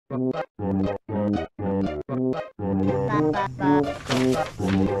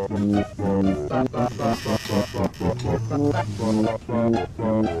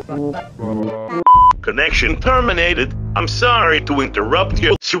Connection terminated. I'm sorry to interrupt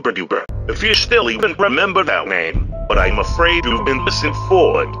you, Super Duper, if you still even remember that name, but I'm afraid you've been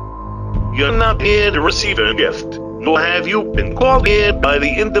misinformed. You're not here to receive a gift, nor have you been called here by the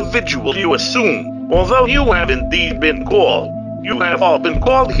individual you assume. Although you have indeed been called, you have all been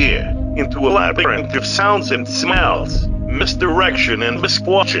called here, into a labyrinth of sounds and smells, misdirection and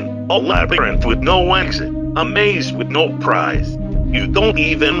misfortune, a labyrinth with no exit, a maze with no prize. You don't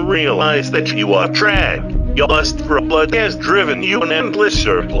even realize that you are dragged. Your lust for blood has driven you in endless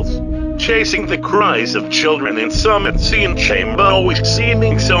circles, chasing the cries of children in some unseen chamber, always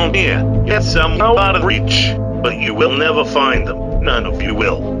seeming so near, yet somehow out of reach. But you will never find them. None of you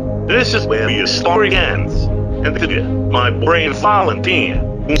will. This is where your story ends. And you, my brave volunteer,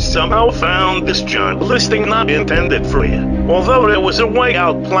 who somehow found this giant listing not intended for you, although there was a way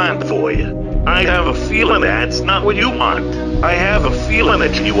out planned for you. I have a feeling that's not what you want. I have a feeling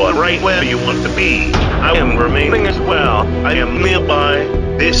that you are right where you want to be. I am remaining as well. I am nearby.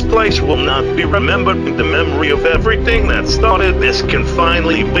 This place will not be remembered in the memory of everything that started. This can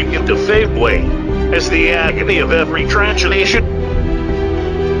finally begin to fade away, as the agony of every tragedy should.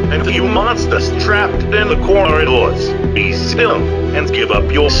 And you monsters trapped in the corridors, be still and give up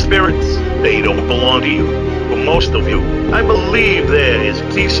your spirits. They don't belong to you. For most of you, I believe there is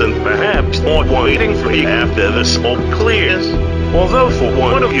peace and perhaps more waiting for you after the smoke clears. Although for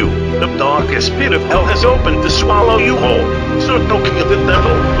one of you, the darkest pit of hell has opened to swallow you whole. So don't kill the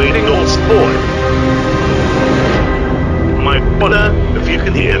devil, waiting on sport. My brother, if you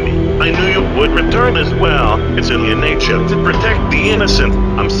can hear me, I knew you would return as well. It's in your nature to protect the innocent.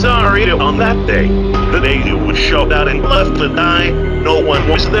 I'm sorry on that day, the day you were shot out and left to die, no one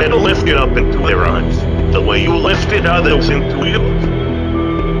was there to lift you up into their arms, the way you lifted others into yours.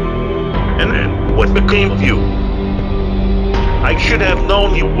 And then, what became of you? I should have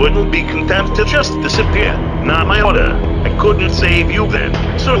known you wouldn't be content to just disappear. Not my order. I couldn't save you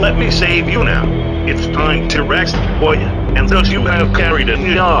then, so let me save you now. It's time to rest for you, and those you have carried in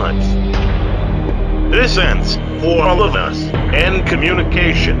your arms. This ends, for all of us, end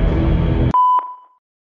communication.